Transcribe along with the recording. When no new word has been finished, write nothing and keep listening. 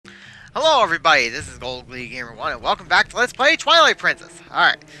Hello everybody, this is Gold Glee Gamer 1 and welcome back to Let's Play Twilight Princess.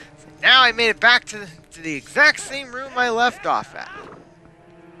 Alright, so now I made it back to the exact same room I left off at.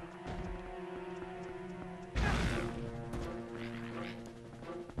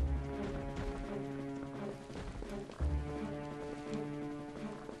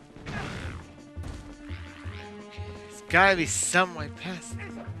 It's gotta be some way past this.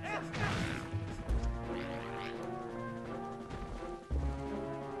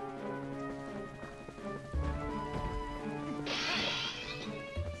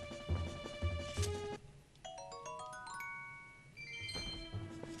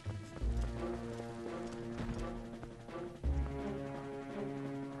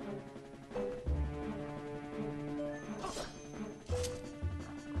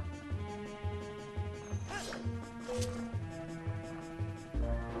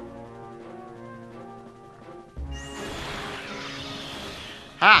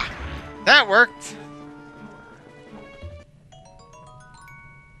 Ha! That worked!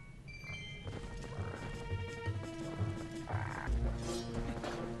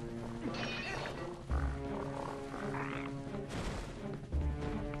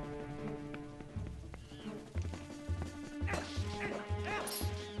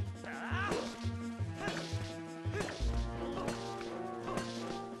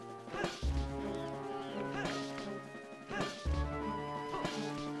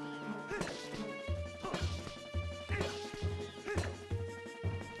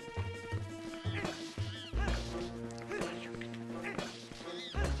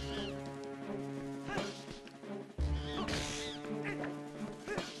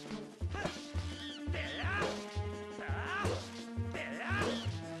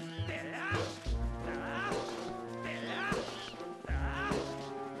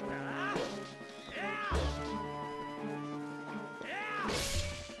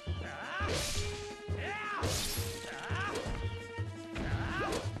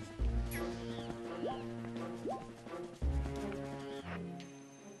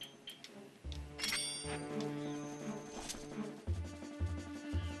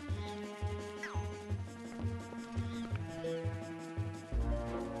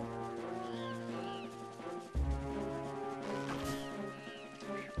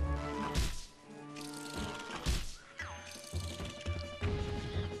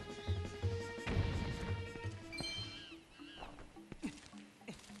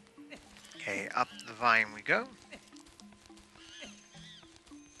 Okay, up the vine we go.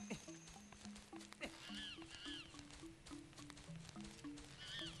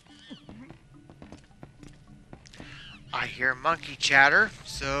 I hear monkey chatter,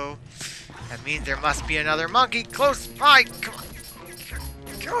 so that means there must be another monkey close by. Come on.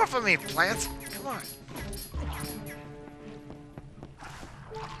 Get off of me, plants. Come on.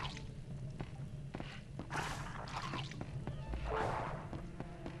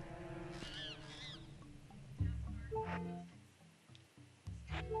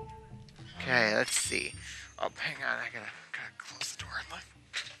 Okay, let's see. Oh, hang on. I gotta close the door and look.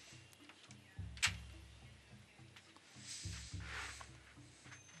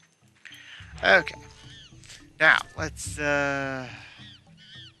 Okay. Now, let's, and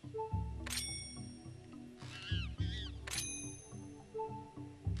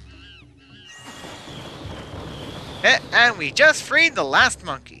we just freed the last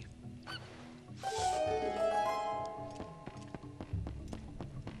monkey.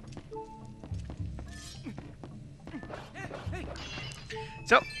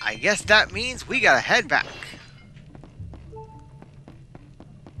 So, I guess that means we gotta head back.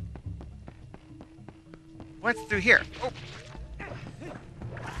 What's through here? Oh.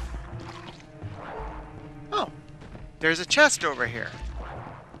 Oh. There's a chest over here.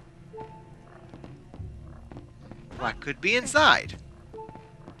 What could be inside?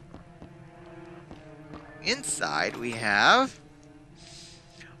 Inside we have...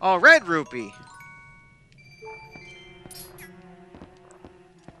 Oh, red rupee.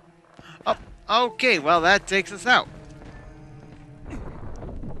 Oh, okay, well that takes us out.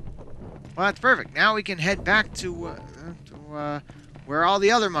 Well, that's perfect. Now we can head back to where all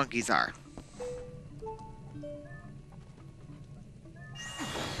the other monkeys are.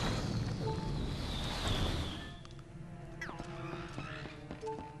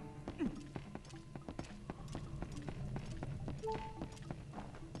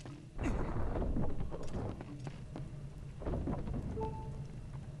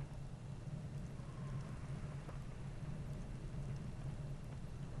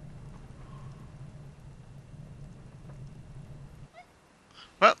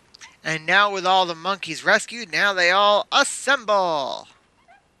 Well, and now with all the monkeys rescued, now they all assemble!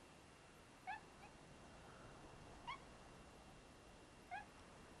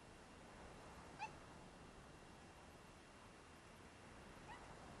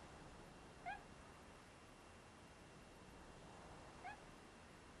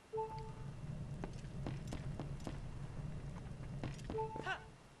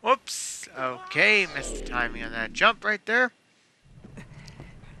 Okay, missed the timing on that jump right there.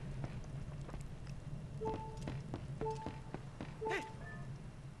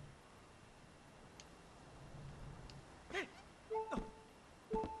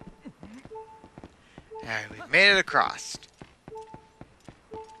 Alright, we made it across.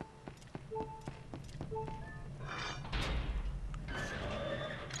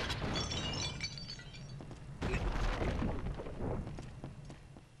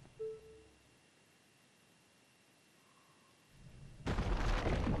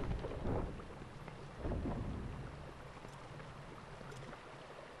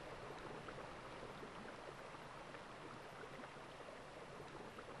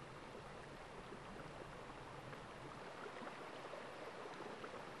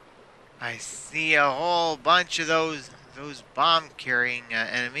 I see a whole bunch of those bomb-carrying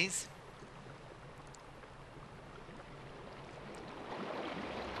enemies.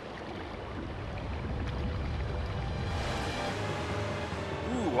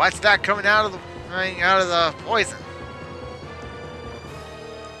 Ooh, what's that coming out of the poison?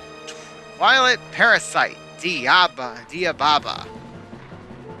 Twilight parasite, Diababa.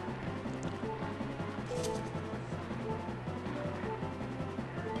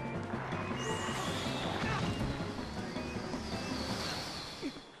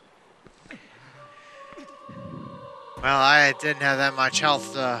 Well, I didn't have that much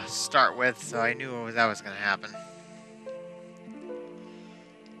health to start with, so I knew that was going to happen.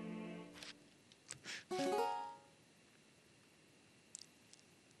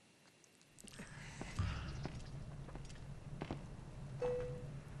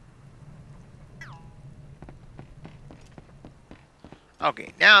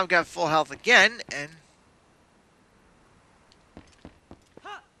 Okay, now I've got full health again, and...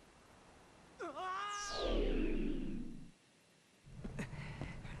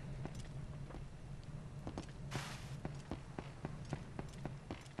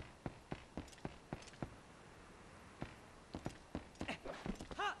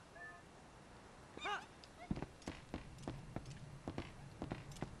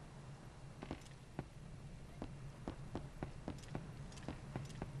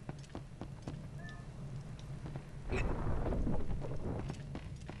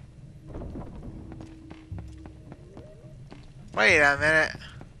 Wait a minute.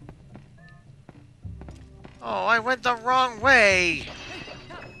 Oh, I went the wrong way.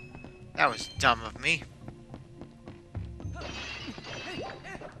 That was dumb of me.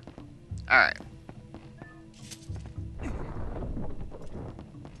 Alright.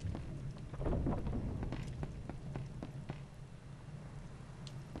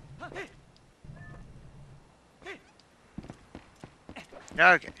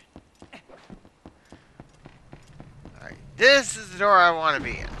 Okay. Alright, this is the door I want to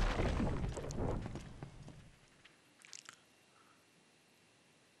be in.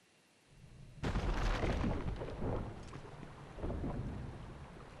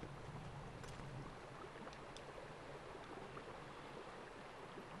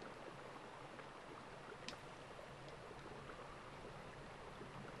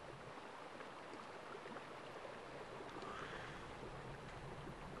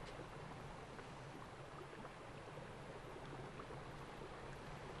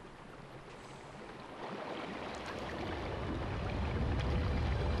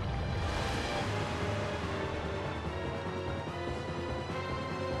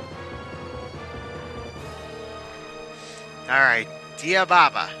 Alright,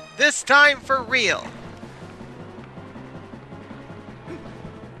 Diababa. This time for real.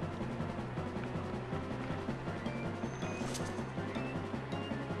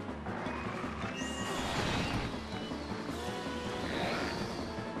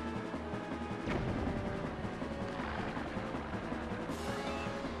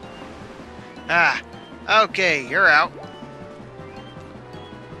 Ah, okay, you're out.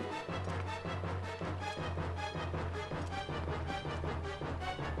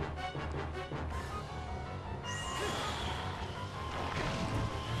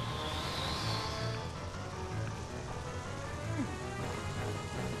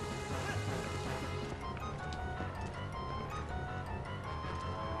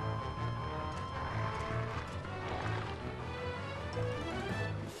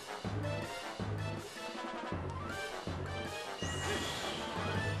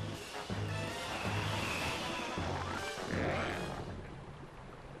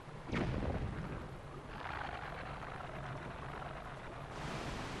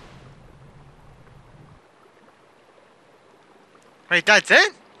 Wait, that's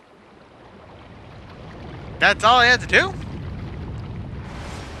it? That's all I had to do?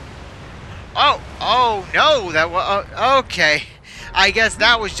 Oh no, that was okay. I guess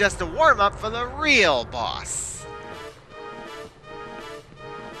that was just a warm-up for the real boss.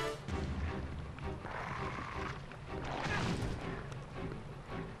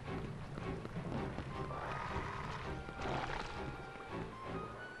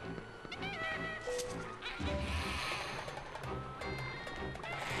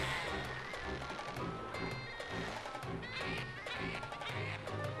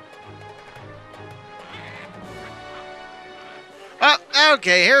 Oh,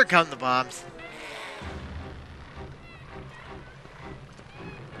 okay, here come the bombs.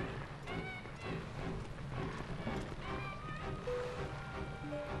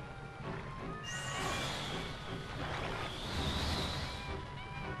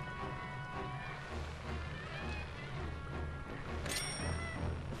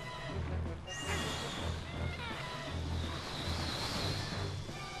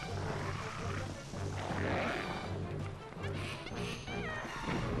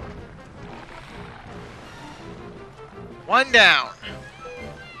 One down.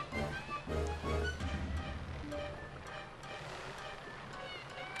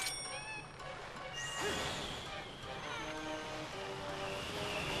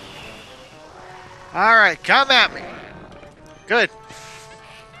 All right, come at me. Good.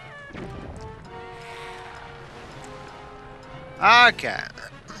 Okay.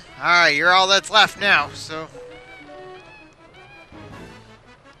 All right, you're all that's left now, so...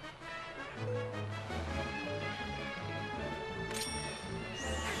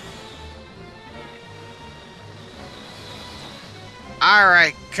 All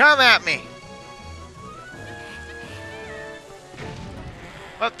right, come at me.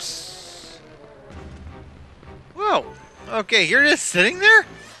 Whoops. Whoa. Okay, you're just sitting there?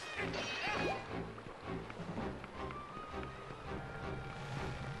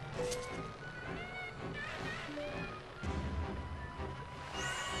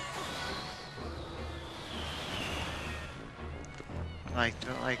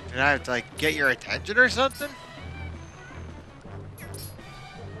 Did I have to, get your attention or something?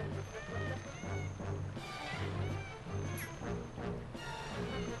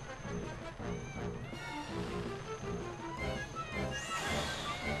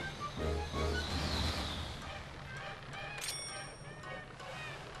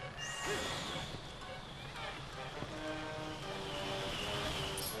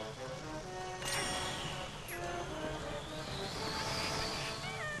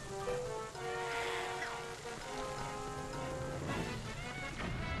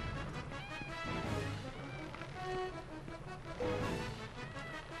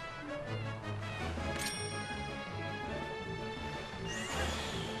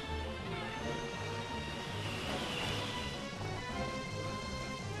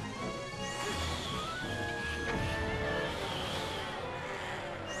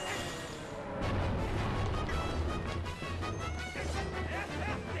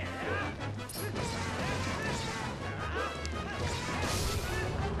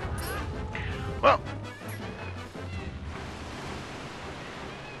 Well,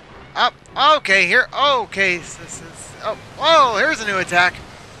 up. Okay, here. Okay, this is. Oh, whoa! Here's a new attack.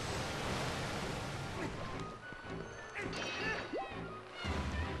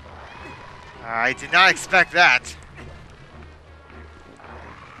 I did not expect that.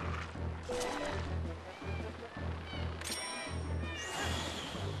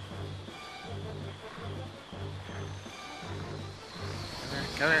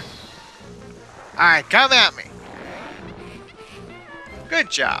 Come here. Alright, come at me. Good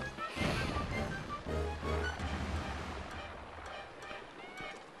job.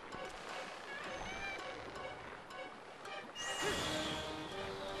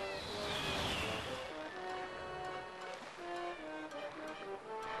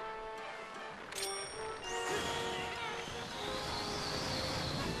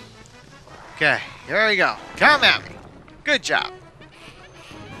 Okay, here we go. Come at me. Good job.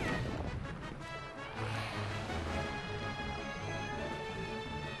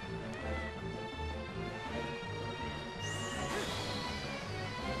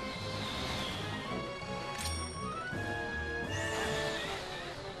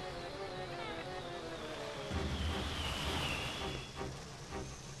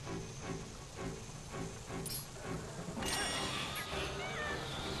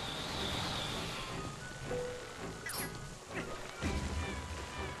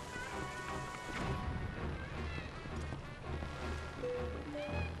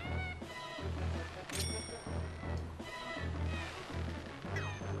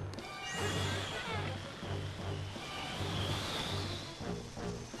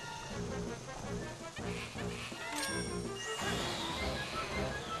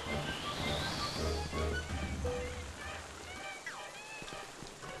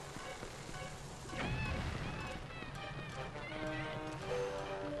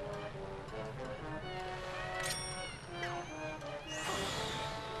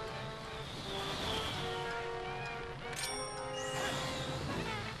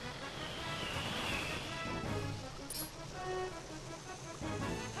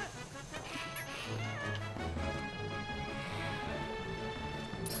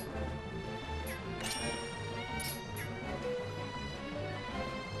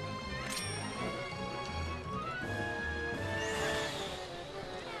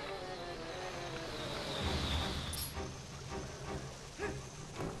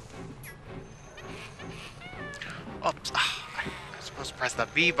 Oops. I'm supposed to press the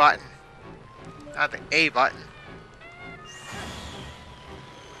B button, not the A button.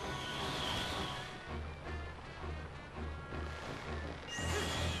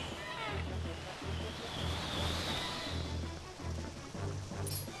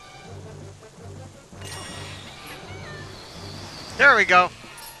 There we go.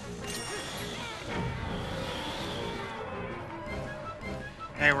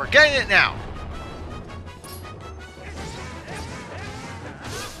 Hey, we're getting it now.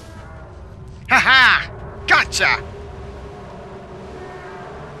 Haha! Gotcha!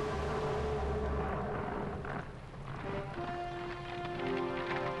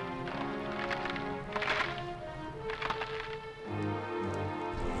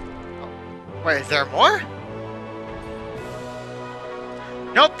 Wait, is there more?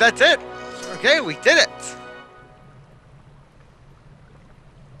 Nope, that's it. Okay, we did it.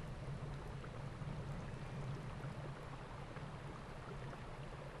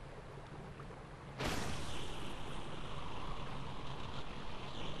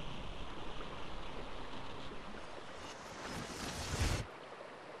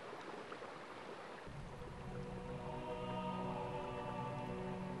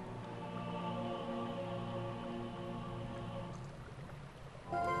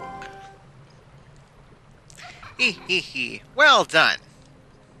 Hee hee hee. Well done.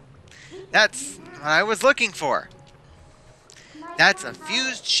 That's what I was looking for. That's a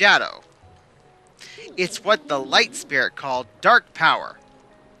fused shadow. It's what the light spirit called dark power.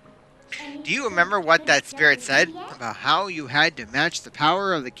 Do you remember what that spirit said about how you had to match the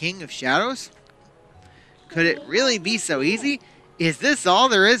power of the King of Shadows? Could it really be so easy? Is this all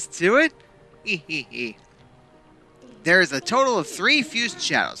there is to it? Hee hee hee. There is a total of 3 fused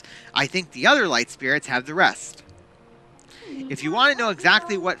shadows. I think the other light spirits have the rest. If you want to know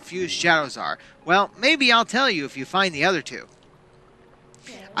exactly what fused shadows are, well, maybe I'll tell you if you find the other 2.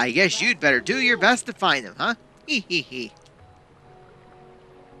 I guess you'd better do your best to find them, huh? Hee hee hee.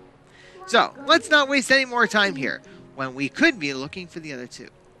 So, let's not waste any more time here, when we could be looking for the other 2.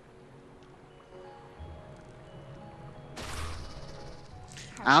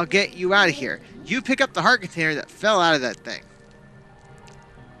 I'll get you out of here. You pick up the heart container that fell out of that thing.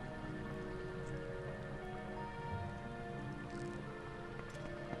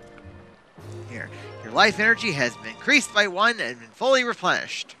 Here, your life energy has been increased by 1 and been fully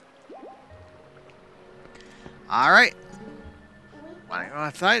replenished. Alright. Want to go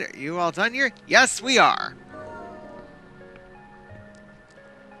outside? Are you all done here? Yes, we are.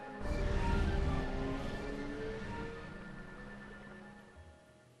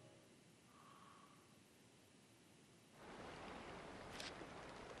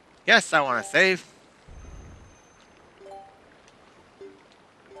 Yes, I want to save.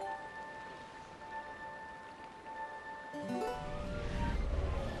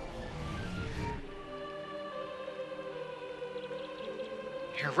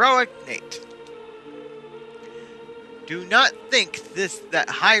 Heroic Nate. Do not think that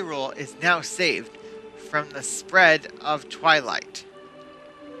Hyrule is now saved from the spread of Twilight.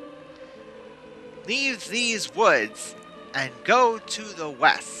 Leave these woods and go to the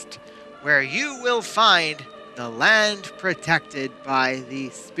west, where you will find the land protected by the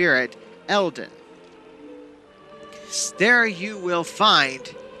spirit Eldin. There you will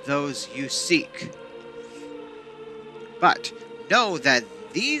find those you seek. But know that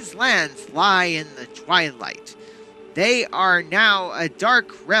these lands lie in the twilight. They are now a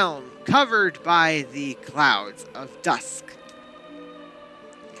dark realm covered by the clouds of dusk.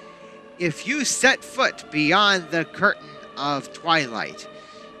 If you set foot beyond the curtain of twilight,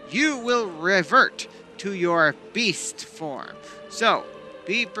 you will revert to your beast form. So,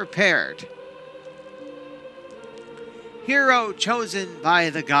 be prepared. Hero chosen by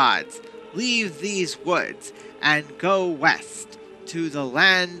the gods, leave these woods and go west to the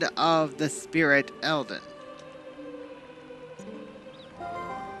land of the spirit Eldin.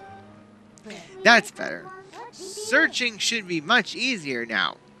 That's better. Searching should be much easier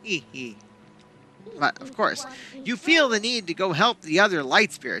now. Hee hee. But, of course, you feel the need to go help the other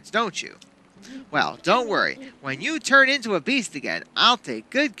light spirits, don't you? Well, don't worry. When you turn into a beast again, I'll take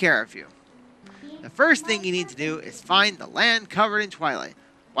good care of you. The first thing you need to do is find the land covered in twilight.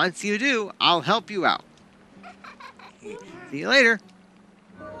 Once you do, I'll help you out. See you later.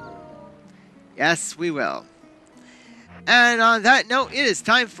 Yes, we will. And on that note, it is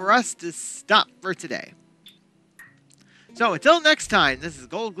time for us to stop for today. So until next time, this is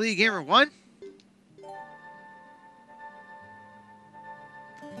Gold Glee Gamer 1.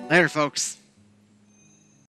 Later, folks.